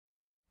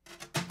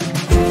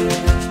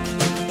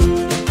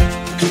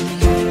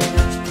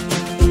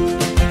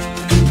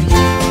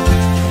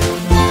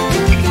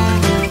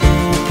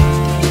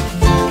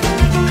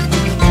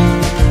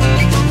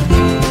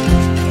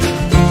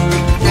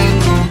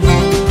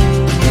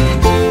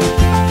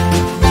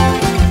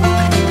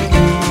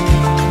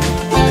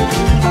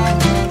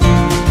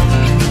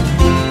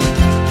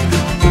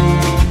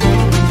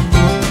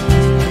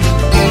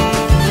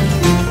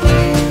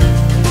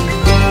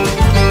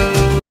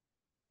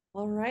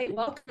right,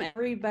 welcome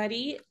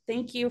everybody.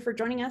 Thank you for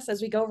joining us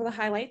as we go over the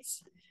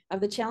highlights of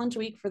the challenge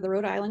week for the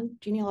Rhode Island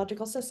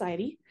Genealogical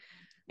Society.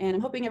 And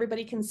I'm hoping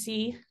everybody can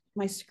see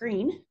my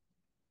screen.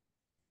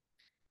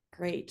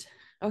 Great.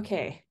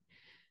 Okay.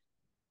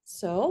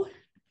 So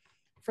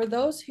for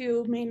those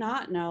who may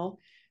not know,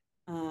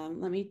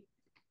 let me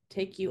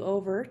take you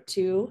over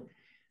to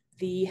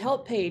the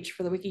help page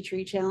for the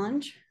WikiTree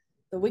Challenge.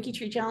 The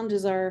WikiTree Challenge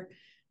is our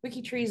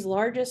WikiTree's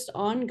largest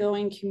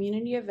ongoing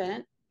community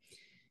event.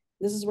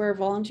 This is where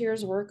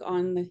volunteers work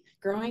on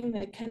growing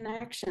the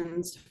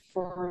connections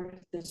for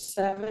the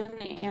 7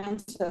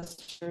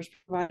 ancestors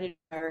provided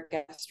by our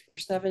guests for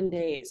 7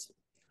 days.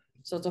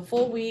 So it's a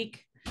full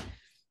week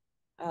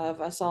of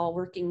us all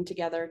working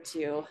together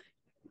to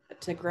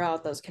grow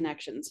out those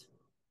connections.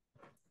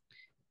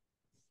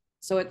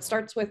 So it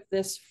starts with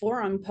this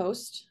forum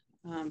post,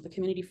 the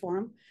community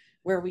forum,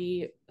 where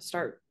we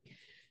start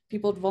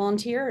people to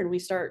volunteer and we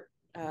start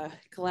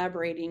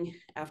collaborating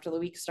after the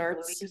week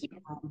starts.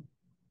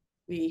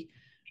 We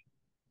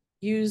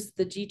use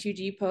the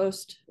G2G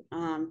post.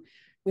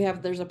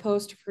 There's a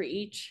post for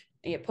each,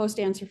 a post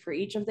answer for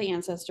each of the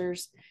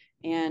ancestors.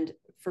 And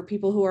for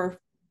people who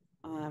are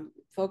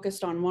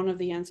focused on one of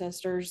the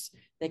ancestors,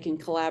 they can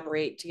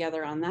collaborate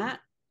together on that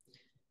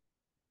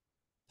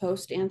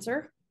post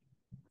answer.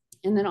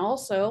 And then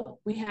also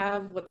we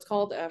have what's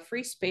called a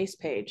free space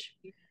page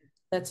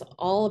that's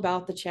all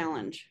about the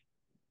challenge.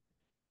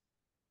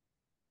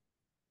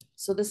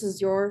 So this is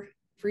your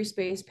free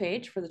space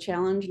page for the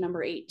challenge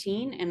number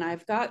 18, and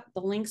I've got the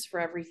links for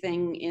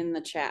everything in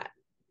the chat.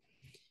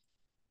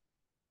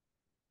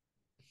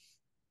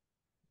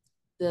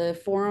 The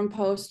forum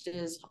post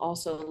is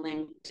also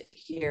linked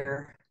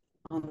here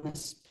on the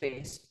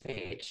space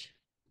page.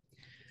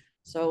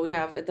 So we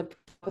have at the top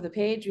of the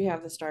page, we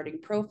have the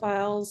starting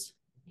profiles,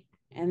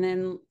 and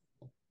then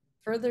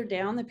further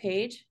down the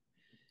page,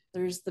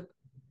 there's the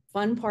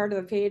fun part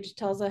of the page,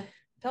 tell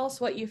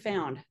us what you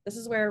found. This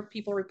is where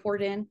people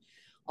report in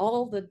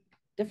all the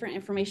different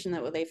information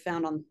that they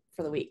found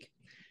for the week.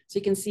 So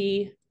you can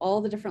see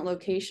all the different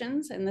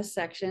locations in this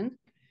section,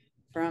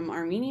 from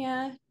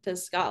Armenia to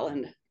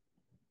Scotland,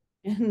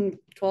 in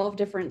 12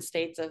 different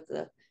states of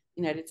the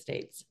United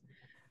States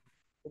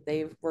that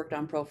they've worked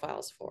on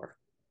profiles for.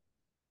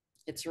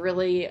 It's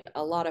really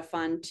a lot of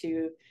fun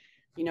to,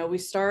 we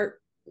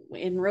start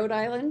in Rhode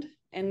Island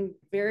and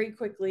very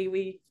quickly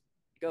we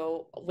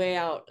go way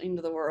out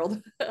into the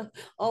world,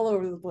 all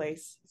over the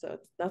place. So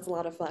that's a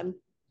lot of fun.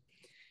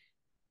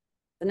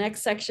 The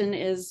next section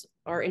is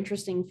our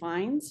interesting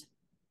finds.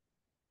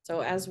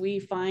 So as we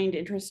find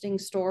interesting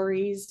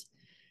stories,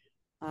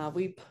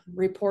 we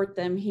report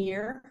them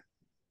here.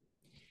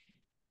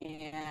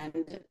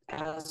 And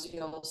as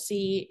you'll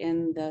see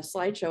in the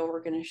slideshow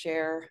we're going to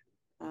share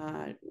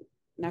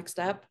next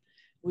up,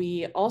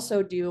 we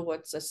also do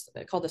what's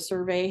called a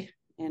survey,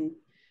 and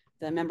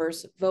the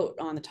members vote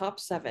on the top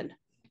 7.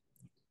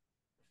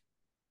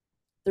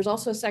 There's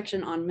also a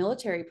section on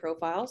military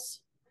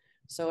profiles.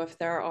 So if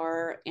there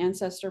are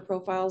ancestor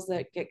profiles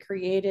that get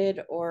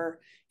created or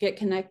get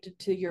connected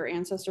to your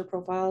ancestor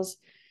profiles,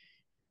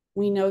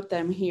 we note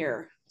them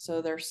here.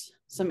 So there's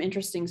some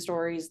interesting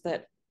stories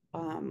that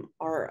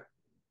are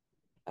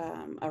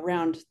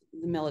around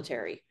the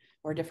military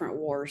or different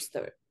wars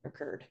that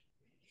occurred.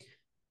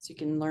 So you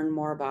can learn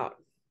more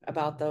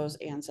about those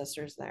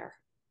ancestors there.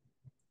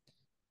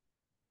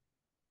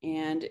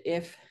 And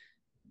if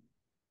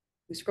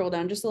we scroll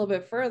down just a little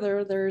bit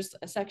further, there's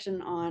a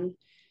section on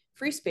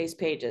free space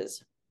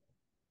pages.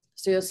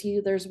 So you'll see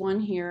there's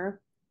one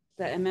here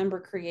that a member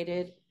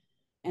created,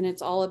 and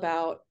it's all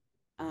about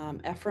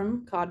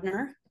Ephraim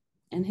Codner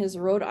and his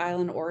Rhode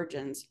Island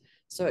origins.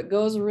 So it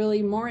goes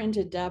really more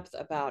into depth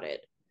about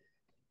it.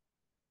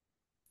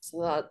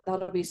 So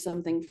that'll be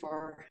something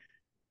for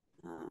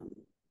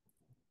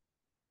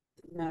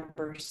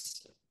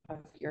members of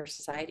your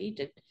society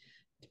to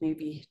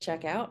maybe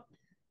check out,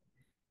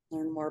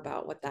 learn more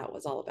about what that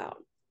was all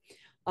about.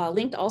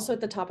 Linked also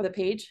at the top of the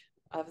page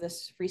of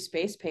this free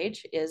space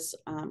page is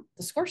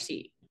the score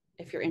sheet,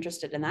 if you're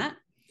interested in that.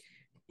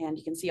 And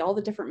you can see all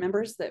the different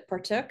members that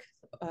partook.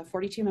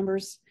 42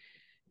 members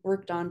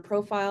worked on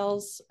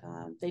profiles.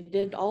 They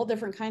did all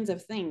different kinds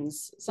of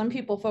things. Some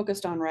people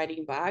focused on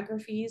writing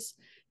biographies,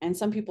 and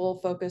some people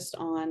focused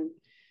on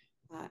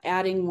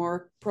adding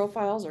more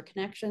profiles or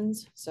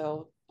connections.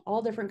 So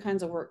all different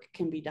kinds of work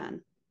can be done.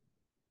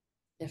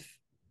 If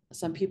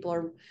some people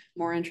are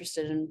more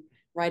interested in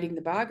writing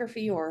the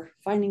biography or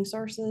finding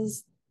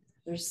sources,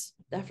 there's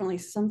definitely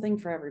something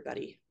for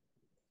everybody.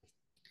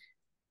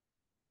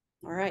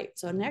 All right,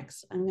 so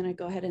next I'm going to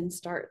go ahead and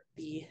start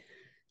the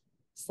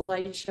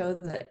slideshow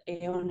that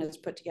Aon has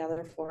put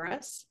together for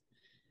us.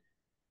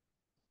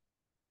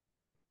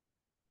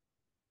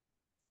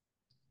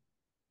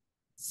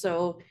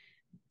 So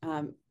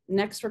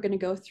next we're going to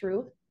go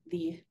through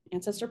the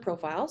ancestor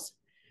profiles.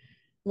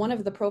 One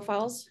of the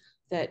profiles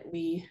that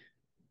we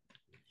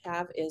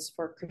have is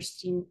for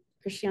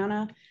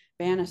Christiana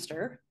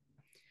Bannister.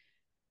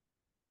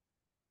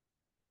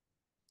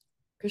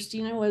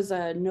 Christina was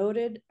a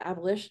noted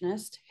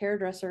abolitionist,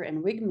 hairdresser,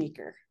 and wig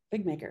maker.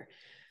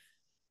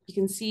 You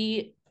can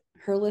see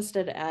her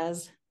listed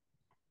as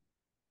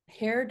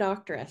hair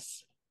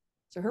doctress.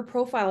 So her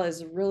profile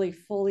is really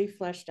fully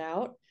fleshed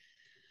out.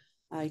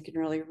 You can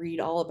really read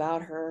all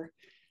about her.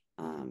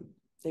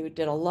 They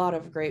did a lot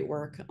of great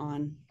work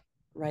on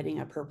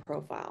writing up her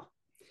profile.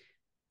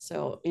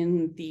 So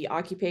in the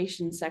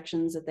occupation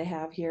sections that they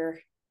have here,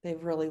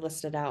 they've really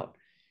listed out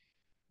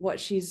what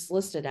she's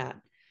listed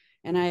at.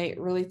 And I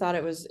really thought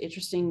it was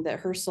interesting that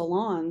her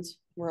salons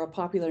were a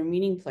popular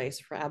meeting place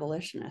for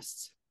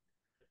abolitionists.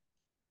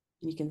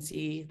 And you can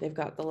see they've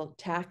got the little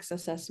tax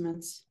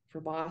assessments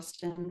for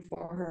Boston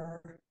for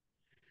her.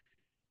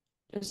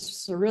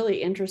 Just a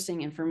really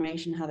interesting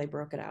information how they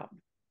broke it out.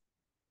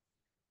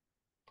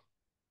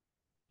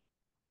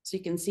 So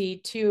you can see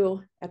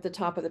too, at the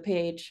top of the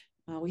page,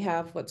 we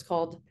have what's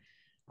called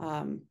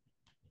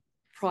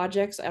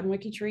projects on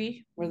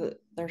WikiTree, where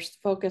they're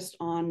focused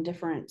on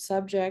different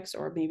subjects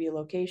or maybe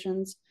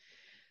locations.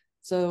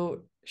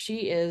 So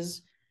she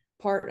is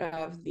part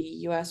of the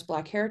US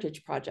Black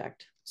Heritage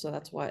Project. So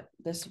that's what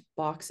this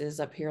box is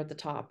up here at the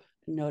top,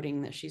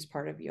 noting that she's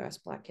part of US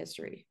Black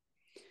history.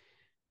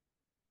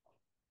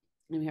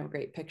 And we have a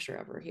great picture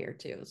of her here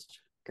too. It's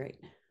great.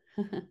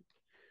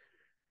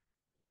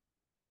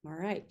 All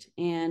right,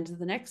 and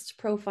the next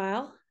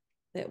profile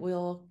that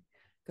we'll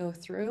go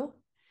through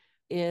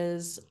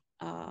is,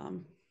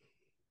 close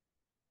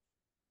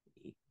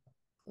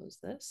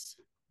this,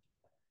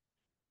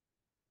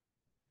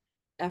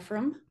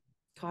 Ephraim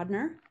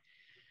Codner.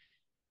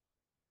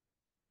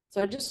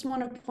 So I just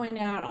want to point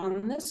out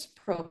on this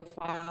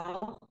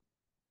profile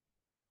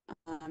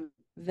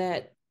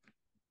that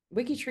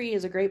WikiTree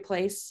is a great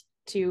place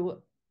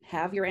to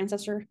have your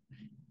ancestor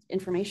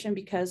information,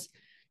 because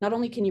not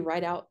only can you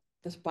write out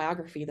this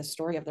biography, the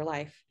story of their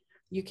life,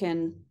 you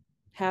can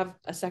have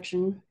a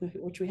section,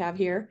 which we have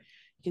here.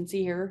 You can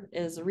see here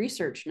is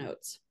research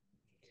notes.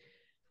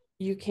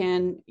 You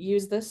can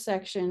use this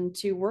section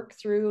to work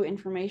through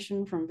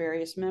information from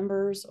various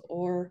members,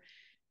 or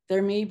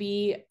there may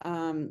be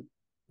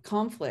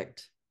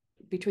conflict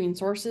between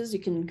sources.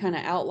 You can kind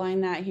of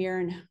outline that here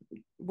and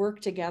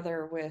work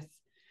together with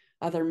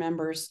other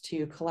members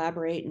to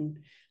collaborate and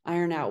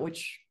iron out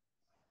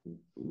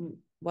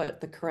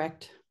what the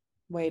correct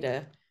way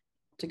to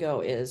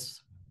go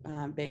is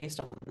based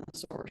on the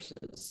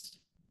sources.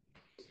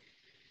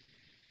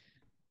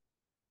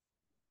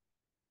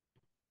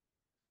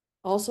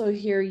 Also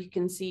here you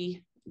can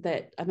see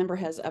that a member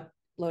has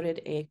uploaded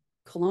a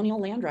colonial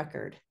land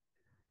record.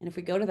 And if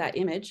we go to that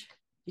image,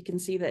 you can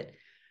see that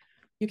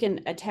you can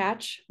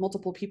attach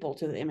multiple people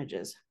to the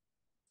images.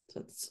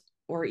 So it's,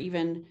 or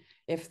even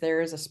if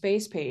there is a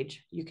space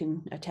page, you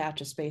can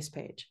attach a space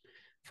page.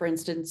 For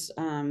instance,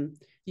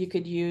 you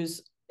could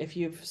use, if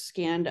you've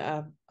scanned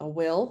a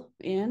will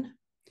in,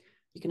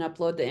 you can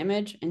upload the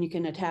image and you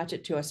can attach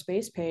it to a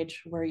space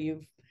page where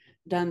you've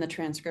done the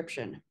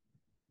transcription.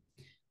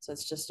 So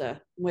it's just a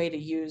way to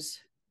use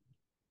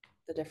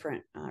the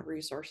different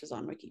resources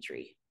on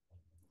WikiTree.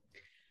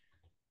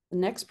 The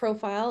next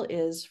profile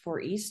is for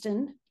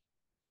Easton.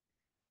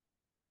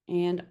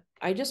 And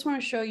I just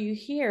want to show you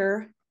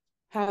here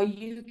how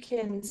you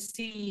can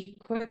see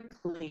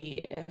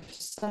quickly if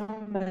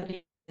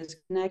somebody is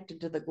connected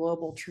to the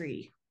global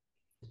tree.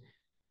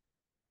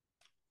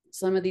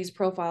 Some of these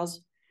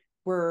profiles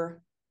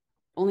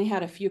only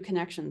had a few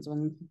connections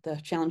when the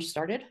challenge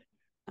started.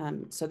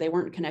 So they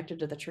weren't connected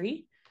to the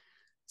tree.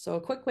 So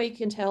a quick way you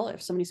can tell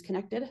if somebody's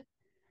connected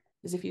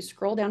is if you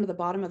scroll down to the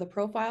bottom of the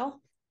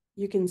profile,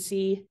 you can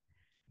see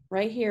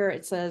right here,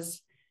 it says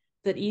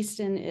that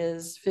Easton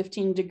is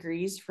 15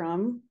 degrees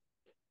from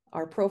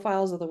our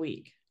profiles of the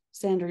week.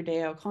 Sandra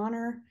Day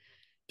O'Connor,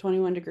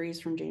 21 degrees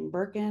from Jane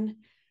Birkin.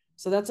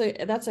 So that's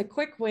a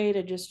quick way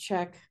to just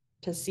check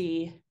to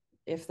see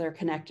if they're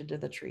connected to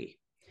the tree.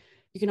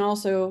 You can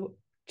also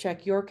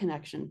check your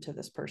connection to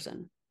this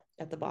person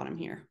at the bottom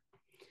here.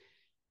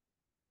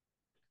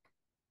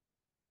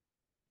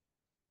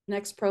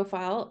 Next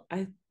profile,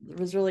 I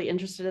was really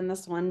interested in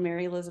this one,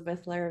 Mary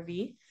Elizabeth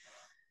Larrabee.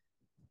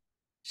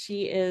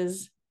 She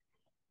is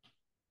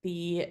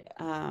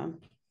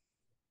called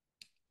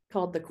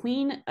the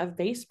Queen of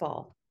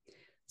Baseball.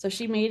 So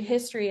she made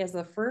history as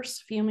the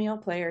first female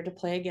player to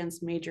play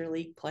against major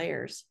league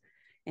players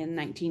in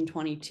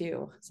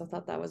 1922. So I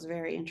thought that was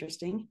very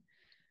interesting.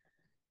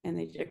 And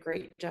they did a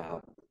great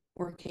job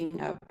working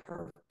up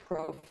her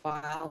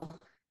profile.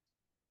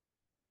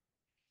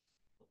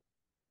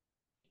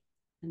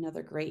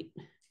 Another great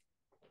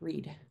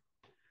read.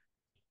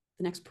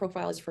 The next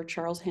profile is for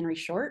Charles Henry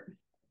Short.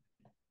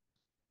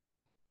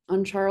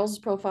 On Charles'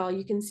 profile,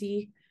 you can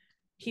see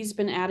he's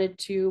been added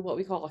to what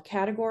we call a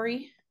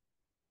category.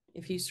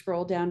 If you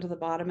scroll down to the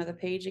bottom of the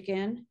page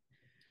again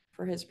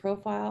for his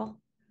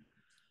profile,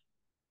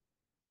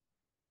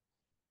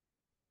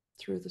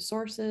 through the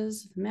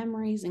sources,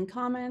 memories, and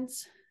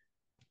comments,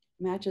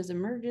 matches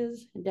and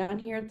merges. And down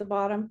here at the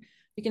bottom,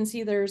 you can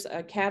see there's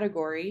a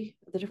category,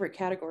 the different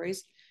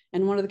categories,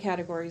 and one of the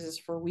categories is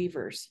for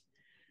weavers.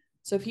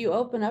 So if you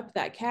open up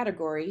that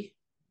category,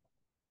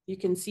 you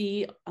can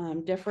see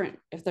different,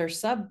 if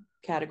there's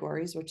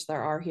subcategories, which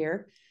there are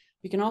here,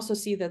 you can also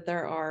see that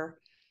there are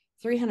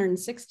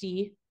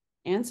 360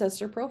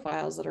 ancestor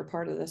profiles that are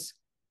part of this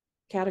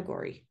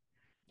category.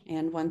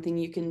 And one thing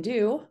you can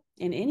do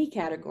in any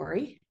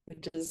category,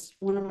 which is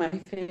one of my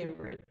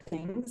favorite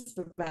things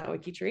about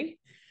WikiTree,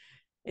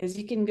 is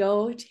you can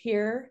go to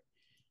here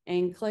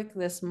and click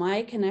this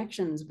My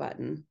Connections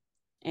button.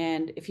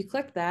 And if you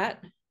click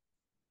that,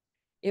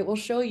 it will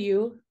show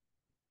you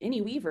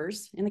any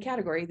weavers in the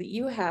category that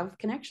you have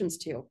connections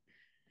to.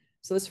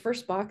 So this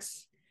first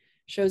box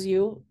shows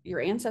you your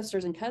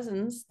ancestors and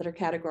cousins that are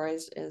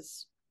categorized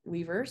as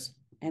weavers,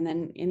 and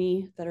then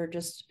any that are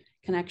just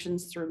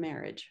connections through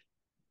marriage.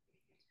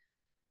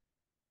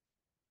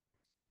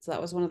 So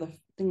that was one of the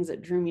things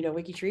that drew me to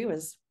WikiTree,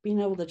 was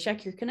being able to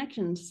check your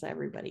connections to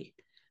everybody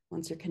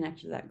once you're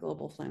connected to that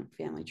global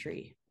family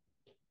tree.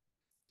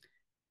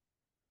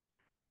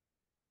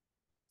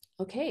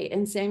 Okay,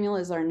 and Samuel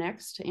is our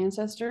next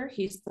ancestor.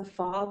 He's the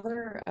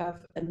father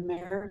of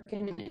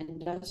American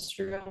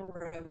Industrial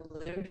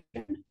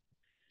Revolution.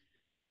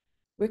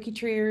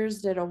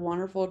 WikiTreeers did a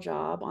wonderful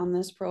job on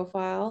this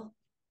profile.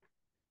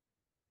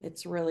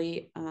 It's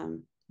really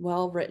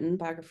well-written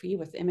biography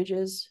with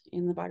images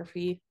in the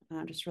biography.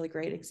 Just really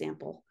great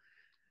example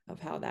of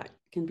how that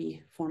can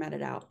be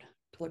formatted out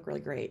to look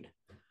really great.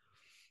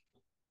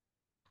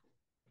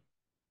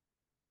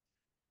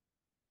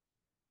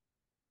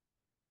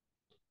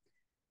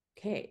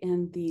 Okay,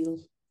 and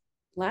the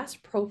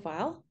last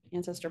profile,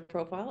 ancestor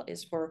profile,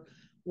 is for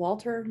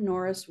Walter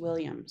Norris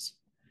Williams.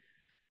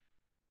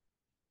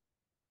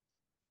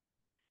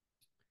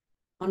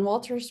 On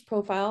Walter's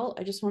profile,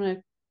 I just want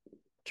to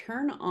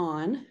turn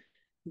on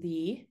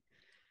the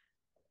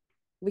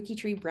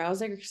WikiTree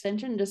browser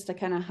extension just to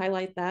kind of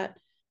highlight that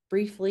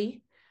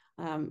briefly.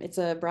 It's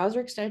a browser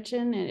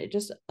extension, and it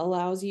just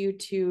allows you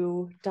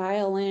to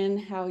dial in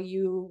how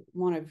you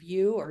want to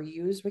view or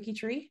use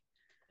WikiTree.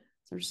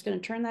 So I'm just going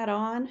to turn that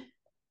on,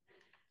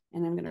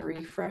 and I'm going to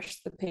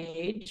refresh the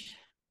page.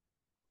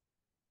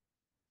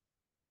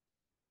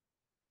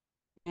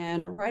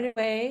 And right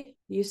away,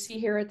 you see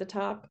here at the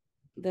top,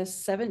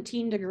 this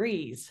 17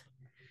 degrees.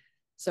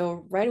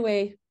 So right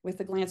away, with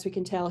a glance, we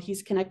can tell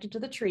he's connected to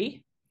the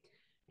tree,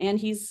 and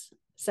he's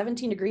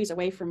 17 degrees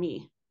away from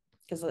me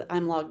because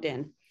I'm logged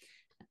in.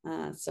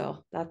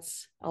 So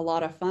that's a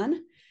lot of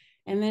fun.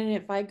 And then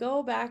if I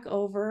go back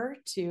over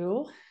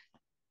to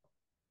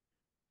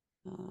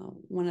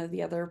one of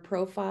the other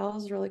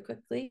profiles really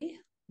quickly,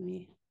 let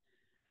me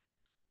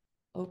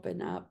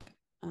open up.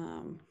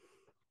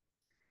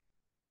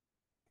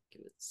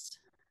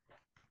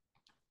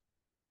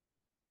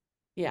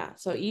 Yeah,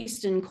 so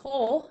Easton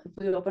Cole, if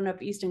we open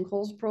up Easton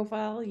Cole's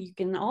profile, you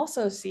can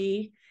also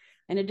see,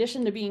 in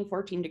addition to being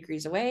 14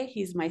 degrees away,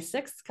 he's my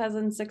sixth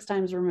cousin 6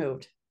 times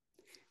removed.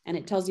 And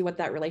it tells you what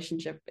that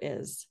relationship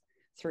is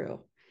through.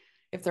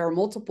 If there are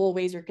multiple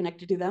ways you're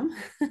connected to them,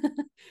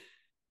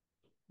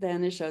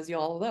 then it shows you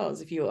all of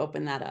those if you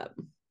open that up.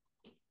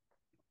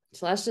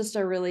 So that's just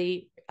a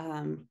really,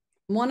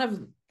 one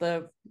of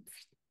the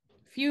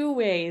few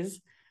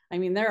ways. I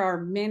mean, there are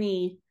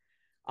many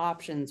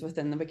options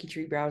within the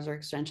WikiTree browser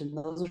extension.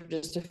 Those are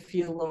just a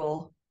few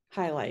little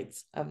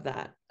highlights of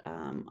that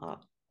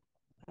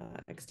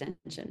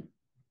extension.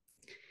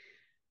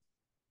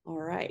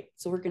 All right,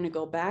 so we're going to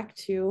go back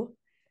to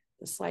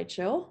the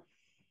slideshow.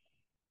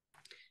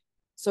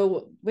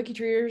 So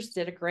WikiTreeers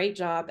did a great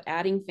job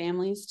adding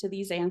families to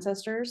these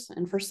ancestors,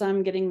 and for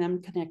some, getting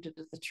them connected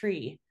to the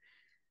tree.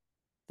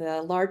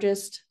 The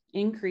largest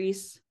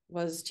increase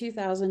was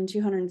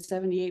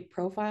 2,278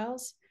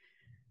 profiles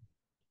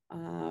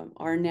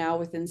are now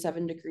within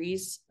 7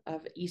 degrees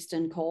of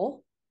Easton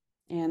Cole.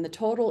 And the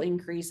total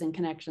increase in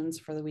connections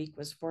for the week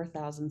was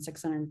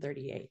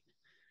 4,638.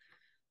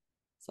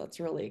 So it's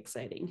really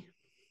exciting.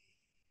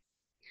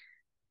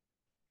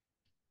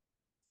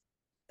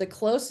 The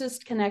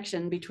closest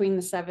connection between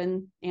the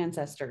 7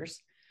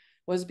 ancestors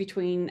was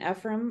between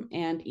Ephraim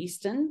and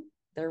Easton.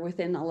 They're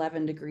within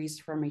 11 degrees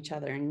from each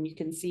other. And you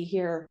can see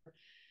here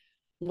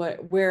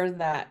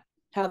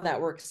how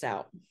that works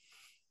out.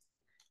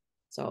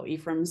 So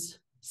Ephraim's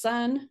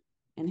son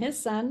and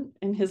his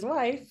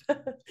wife.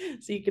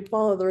 So you could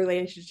follow the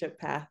relationship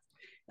path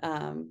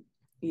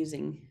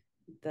using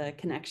the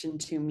connection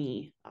to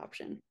me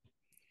option.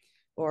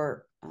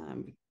 Or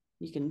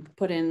you can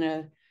put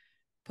in,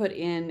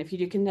 if you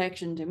do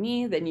connection to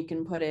me, then you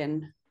can put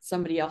in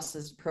somebody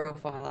else's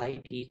profile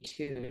ID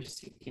too,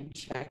 so you can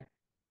check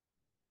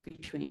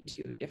between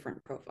 2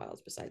 different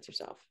profiles besides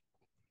yourself.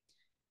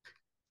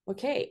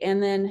 Okay,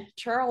 and then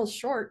Charles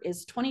Short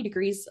is 20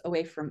 degrees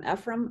away from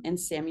Ephraim and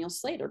Samuel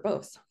Slater,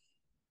 both.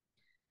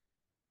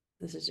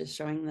 This is just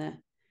showing the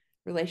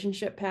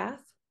relationship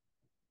path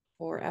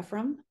for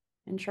Ephraim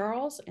and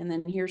Charles, and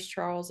then here's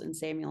Charles and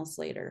Samuel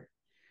Slater.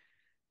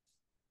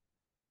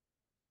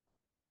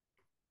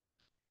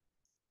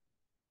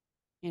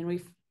 And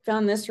we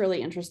found this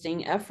really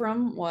interesting.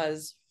 Ephraim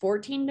was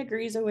 14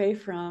 degrees away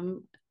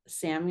from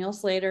Samuel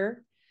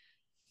Slater,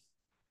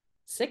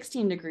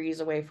 16 degrees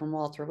away from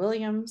Walter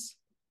Williams,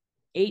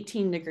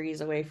 18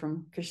 degrees away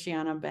from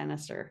Christiana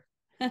Bannister.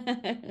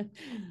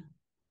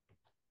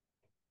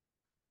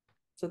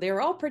 So they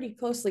were all pretty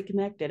closely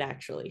connected,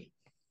 actually.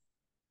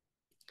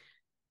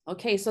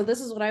 Okay, so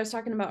this is what I was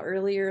talking about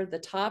earlier, the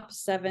top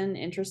 7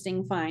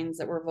 interesting finds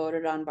that were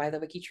voted on by the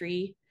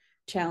WikiTree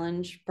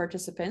challenge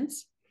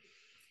participants.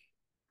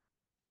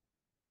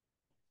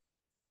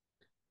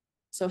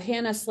 So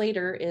Hannah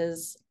Slater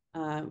is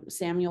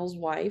Samuel's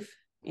wife,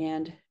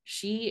 and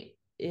she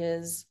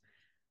is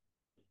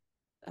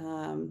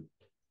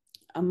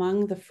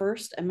among the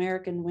first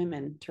American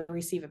women to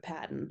receive a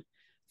patent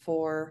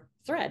for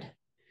thread.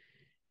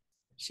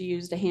 She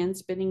used a hand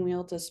spinning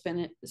wheel to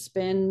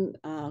spin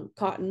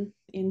cotton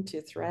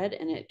into thread,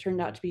 and it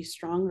turned out to be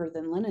stronger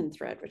than linen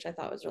thread, which I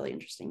thought was really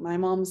interesting. My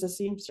mom's a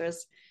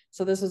seamstress,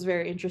 so this was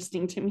very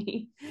interesting to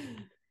me.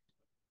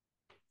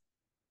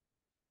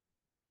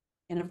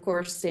 And of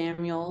course,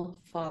 Samuel,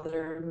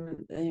 father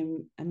of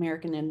the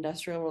American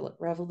Industrial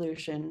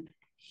Revolution,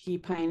 he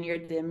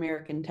pioneered the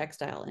American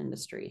textile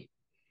industry.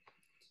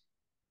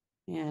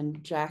 And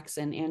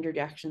Andrew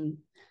Jackson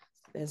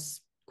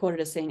is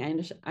quoted as saying,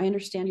 I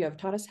understand you have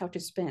taught us how to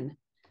spin.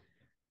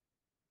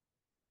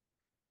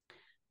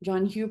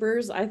 John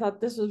Hubers, I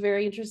thought this was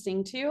very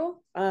interesting too.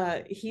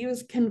 He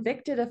was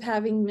convicted of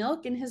having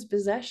milk in his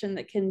possession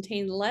that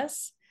contained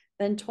less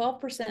than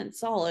 12%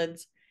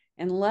 solids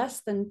and less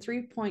than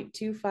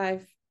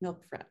 3.25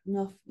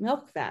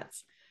 milk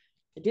fats.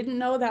 I didn't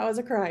know that was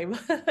a crime.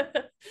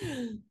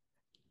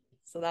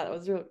 So that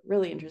was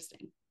really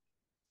interesting.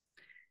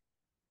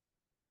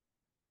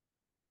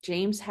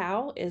 James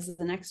Howe is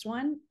the next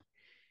one.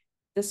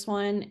 This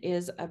one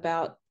is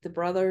about the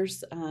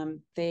brothers.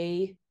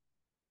 They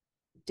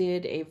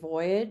did a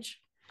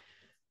voyage.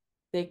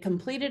 They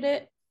completed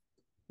it.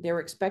 They were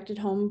expected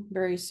home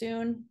very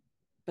soon,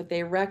 but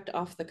they wrecked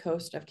off the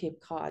coast of Cape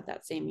Cod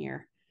that same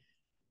year,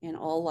 and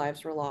all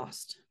lives were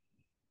lost.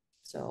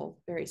 So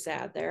very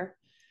sad there.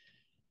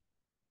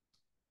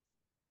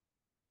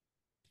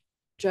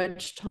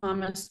 Judge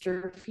Thomas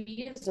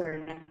Durfee is our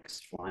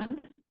next one.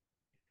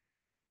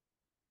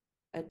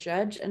 A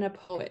judge and a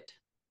poet.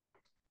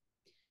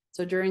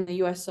 So during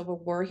the US Civil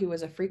War, he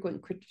was a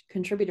frequent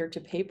contributor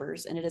to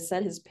papers, and it is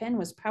said his pen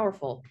was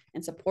powerful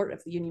in support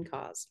of the Union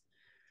cause.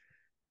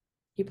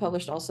 He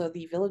published also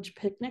The Village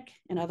Picnic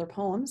and Other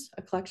Poems,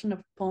 a collection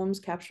of poems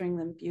capturing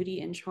the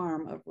beauty and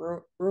charm of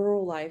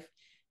rural life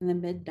in the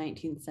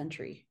mid-19th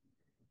century.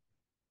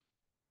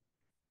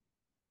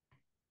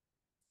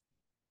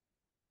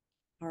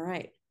 All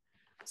right.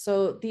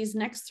 So these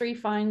next 3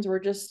 finds were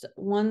just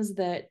ones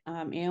that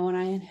AO and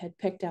I had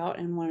picked out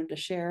and wanted to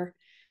share.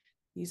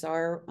 These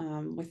are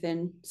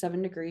within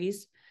 7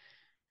 degrees.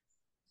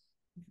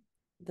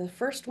 The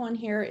first one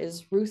here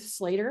is Ruth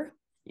Slater.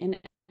 And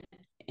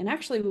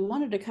actually, we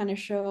wanted to kind of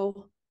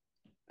show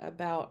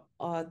about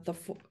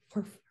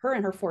her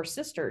and her 4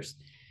 sisters.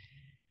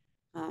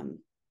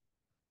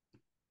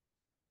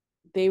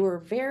 They were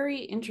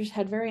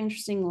had very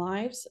interesting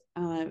lives.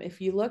 If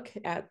you look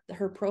at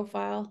her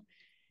profile,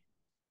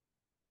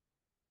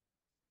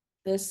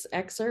 this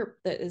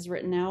excerpt that is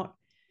written out,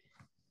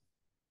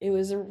 it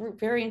was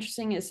very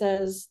interesting. It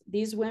says,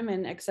 these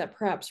women, except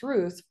perhaps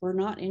Ruth, were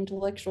not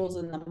intellectuals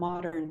in the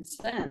modern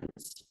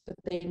sense, but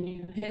they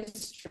knew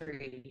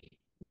history,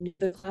 knew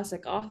the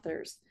classic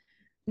authors,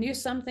 knew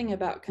something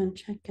about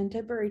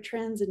contemporary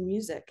trends in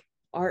music,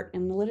 art,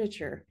 and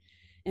literature.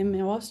 And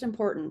most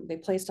important, they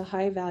placed a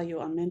high value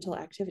on mental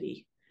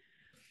activity.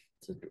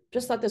 So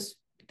just thought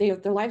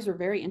their lives were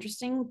very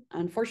interesting.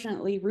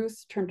 Unfortunately,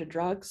 Ruth turned to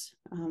drugs,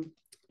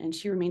 and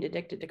she remained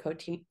addicted to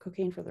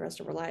cocaine for the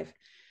rest of her life.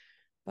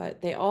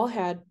 But they all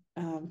had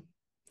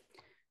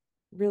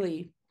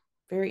really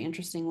very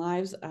interesting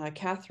lives.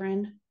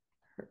 Catherine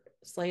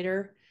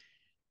Slater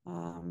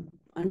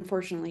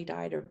unfortunately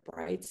died of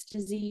Bright's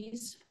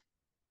disease.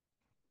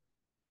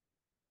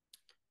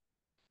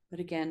 But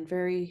again,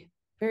 very,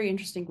 very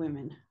interesting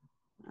women.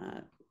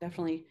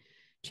 Definitely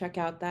check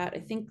out that. I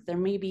think there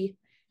may be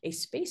a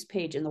space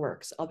page in the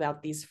works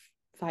about these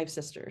 5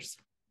 sisters.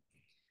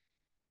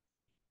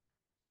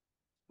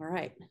 All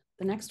right,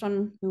 the next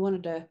one we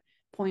wanted to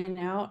point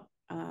out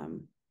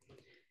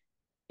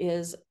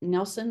is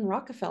Nelson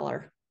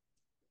Rockefeller.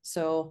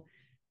 So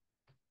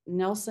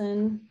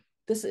Nelson,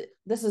 this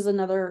is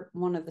another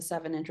one of the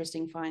 7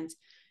 interesting finds.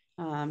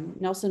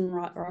 Nelson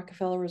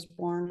Rockefeller was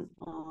born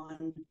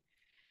on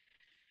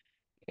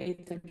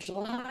 8th of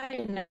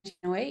July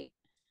 1908,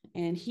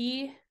 and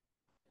he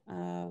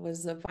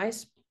was the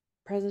vice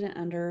president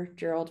under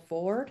Gerald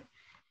Ford,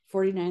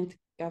 49th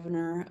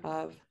governor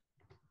of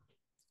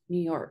New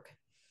York.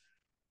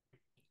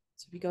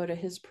 So if you go to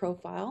his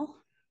profile,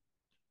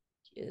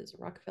 he is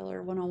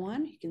Rockefeller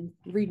 101. You can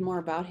read more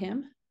about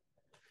him.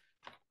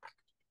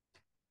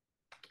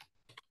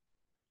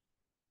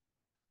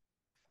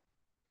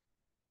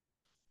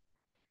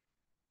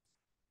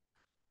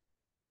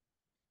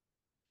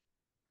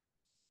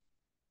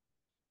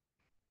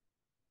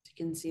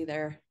 You can see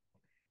there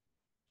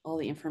all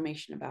the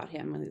information about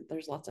him, and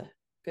there's lots of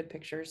good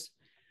pictures.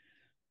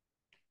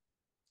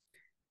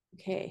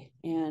 Okay,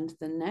 and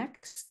the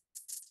next.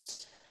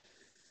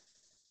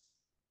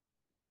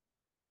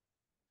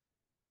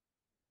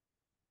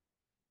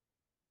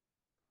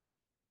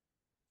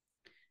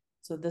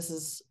 So this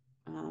is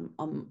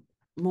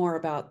more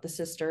about the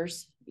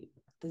sisters.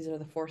 These are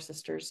the four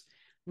sisters: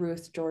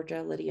 Ruth,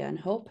 Georgia, Lydia, and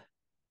Hope,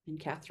 and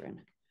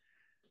Catherine.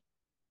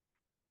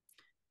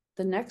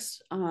 The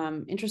next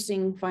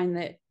interesting find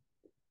that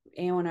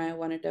Ao and I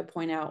wanted to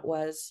point out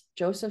was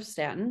Joseph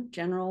Stanton,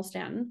 General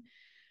Stanton.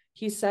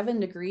 He's 7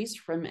 degrees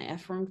from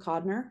Ephraim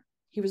Codner.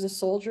 He was a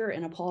soldier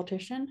and a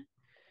politician.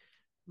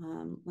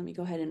 Let me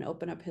go ahead and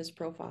open up his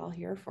profile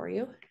here for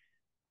you.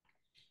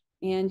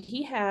 And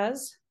he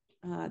has,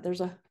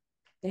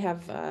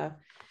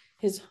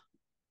 his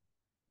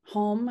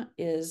home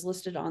is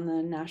listed on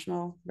the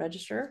National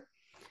Register,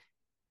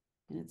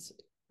 and it's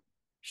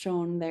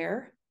shown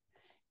there.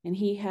 And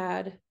he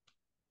had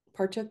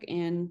partook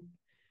in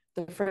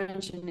the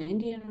French and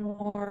Indian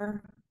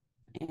War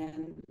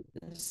and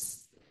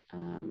this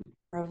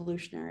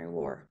Revolutionary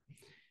War.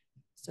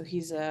 So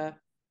he's a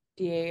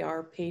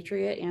DAR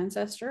Patriot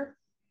ancestor.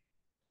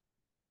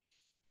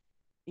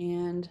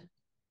 And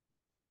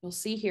you'll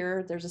see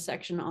here, there's a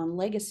section on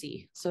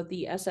legacy. So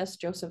the SS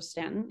Joseph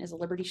Stanton is a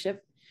Liberty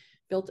ship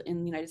built in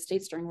the United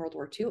States during World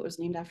War II. It was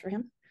named after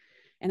him.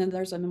 And then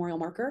there's a memorial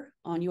marker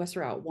on US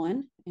Route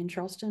 1 in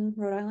Charleston,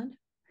 Rhode Island.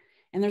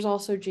 And there's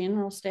also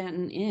General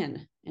Stanton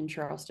Inn in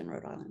Charleston,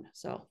 Rhode Island.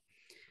 So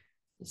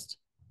just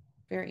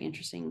very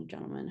interesting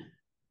gentleman.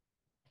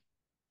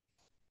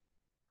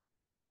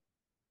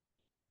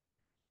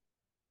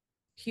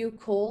 Hugh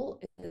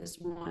Cole is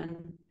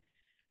one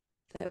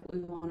that we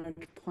wanted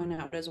to point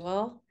out as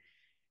well.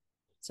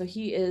 So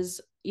he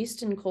is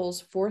Easton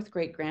Cole's 4th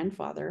great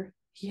grandfather.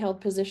 He held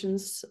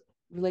positions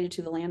related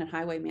to the land and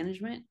highway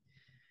management,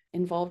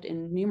 involved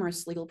in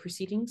numerous legal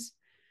proceedings,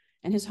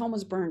 and his home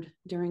was burned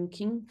during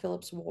King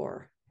Philip's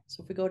War.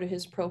 So if we go to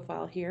his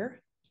profile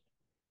here,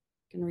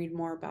 you can read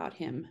more about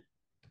him.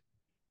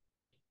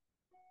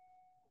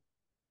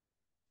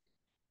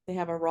 They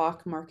have a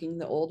rock marking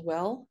the old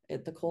well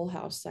at the Cole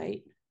House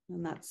site,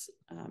 and that's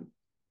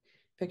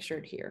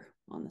pictured here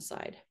on the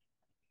side.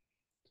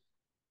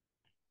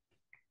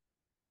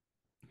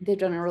 They've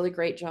done a really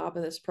great job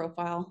of this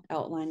profile,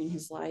 outlining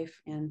his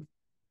life and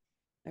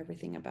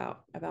everything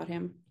about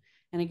him.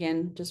 And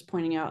again, just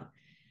pointing out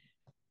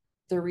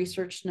the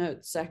research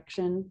notes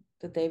section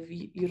that they've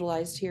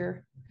utilized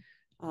here.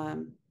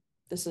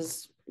 This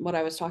is what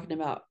I was talking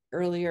about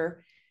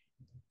earlier,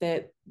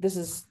 that this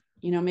is,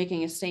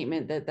 making a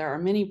statement that there are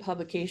many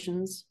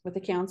publications with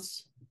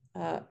accounts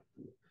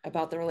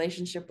about the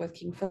relationship with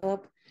King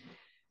Philip,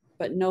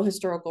 but no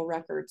historical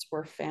records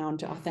were found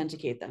to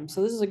authenticate them.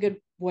 So this is a good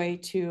way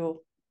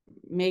to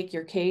make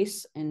your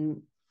case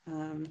and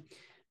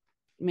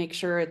make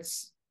sure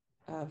it's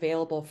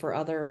available for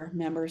other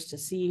members to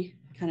see,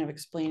 kind of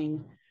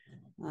explaining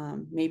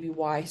maybe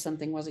why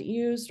something wasn't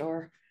used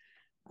or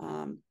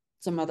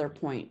some other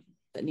point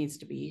that needs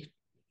to be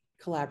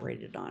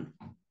collaborated on.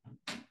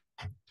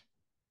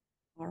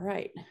 All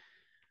right.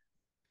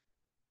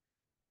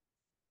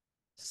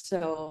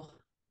 So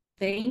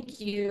thank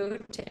you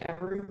to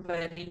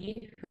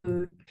everybody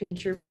who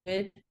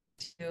contributed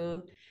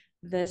to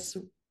this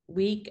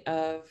week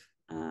of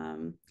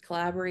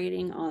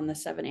collaborating on the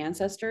 7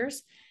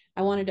 ancestors.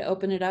 I wanted to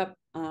open it up.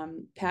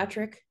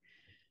 Patrick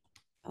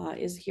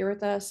is here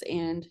with us,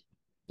 and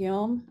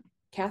Guillaume,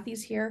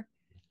 Kathy's here.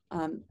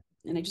 And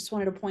I just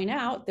wanted to point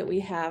out that we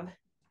have,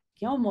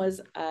 Guillaume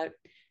was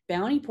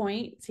bounty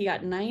points. He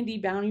got 90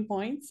 bounty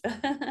points.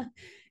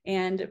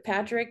 And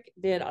Patrick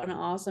did an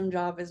awesome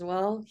job as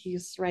well.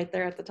 He's right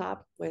there at the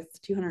top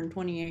with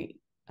 228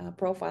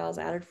 profiles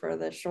added for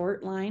the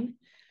short line.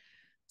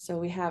 So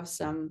we have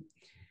some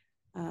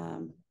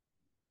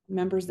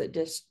members that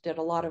just did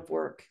a lot of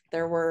work.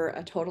 There were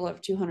a total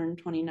of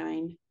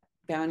 229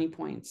 bounty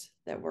points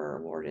that were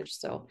awarded.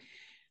 So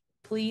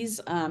please,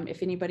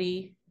 if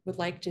anybody would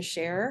like to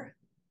share,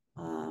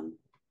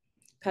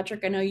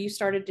 Patrick, I know you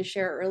started to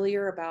share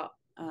earlier about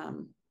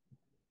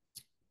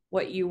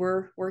what you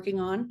were working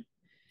on.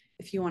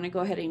 If you want to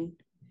go ahead and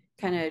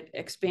kind of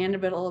expand a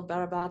bit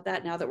about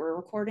that now that we're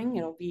recording,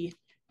 it'll be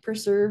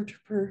preserved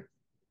for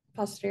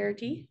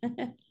posterity.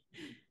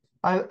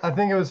 I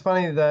think it was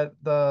funny that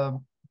the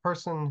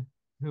person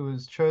who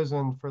was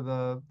chosen for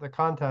the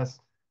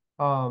contest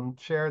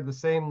shared the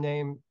same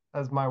name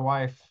as my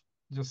wife,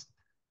 just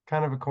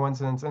kind of a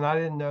coincidence. And I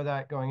didn't know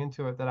that going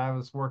into it, that I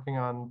was working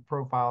on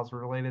profiles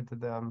related to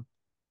them.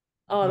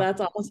 Oh,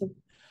 that's awesome.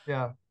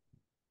 Yeah.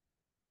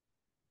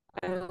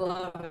 I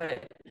love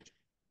it.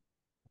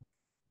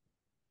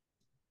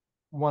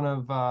 One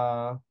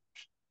of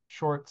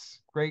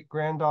Short's great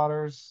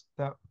granddaughters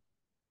that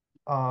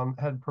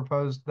had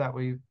proposed that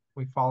we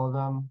follow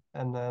them,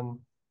 and then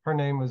her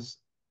name was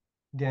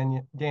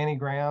Danny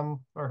Graham,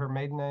 or her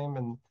maiden name,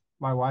 and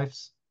my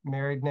wife's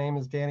married name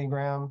is Danny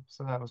Graham.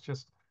 So that was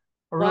just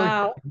a really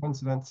Wow.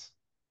 coincidence.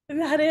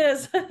 That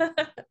is.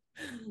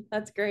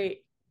 That's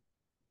great.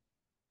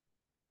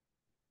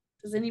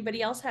 Does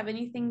anybody else have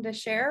anything to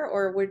share,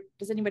 or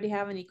does anybody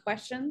have any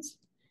questions?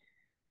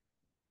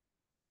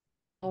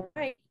 All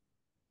right.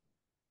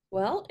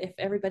 Well, if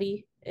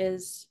everybody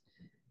is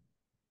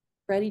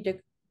ready to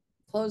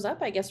close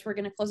up, I guess we're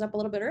going to close up a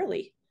little bit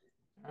early.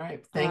 All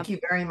right. Thank you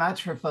very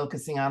much for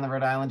focusing on the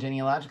Rhode Island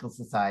Genealogical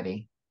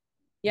Society.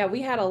 Yeah,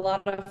 we had a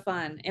lot of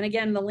fun. And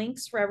again, the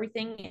links for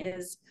everything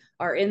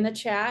are in the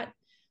chat.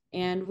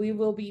 And we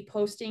will be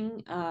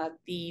posting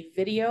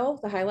the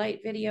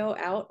highlight video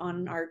out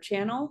on our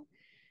channel.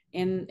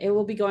 And it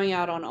will be going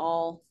out on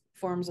all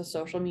forms of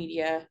social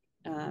media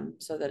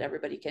so that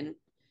everybody can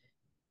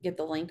get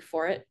the link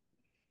for it.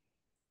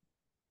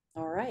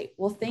 All right.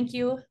 Well, thank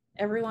you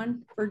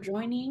everyone for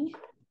joining,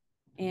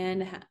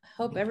 and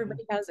hope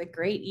everybody has a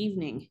great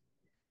evening.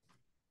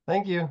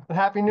 Thank you.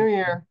 Happy New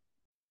Year.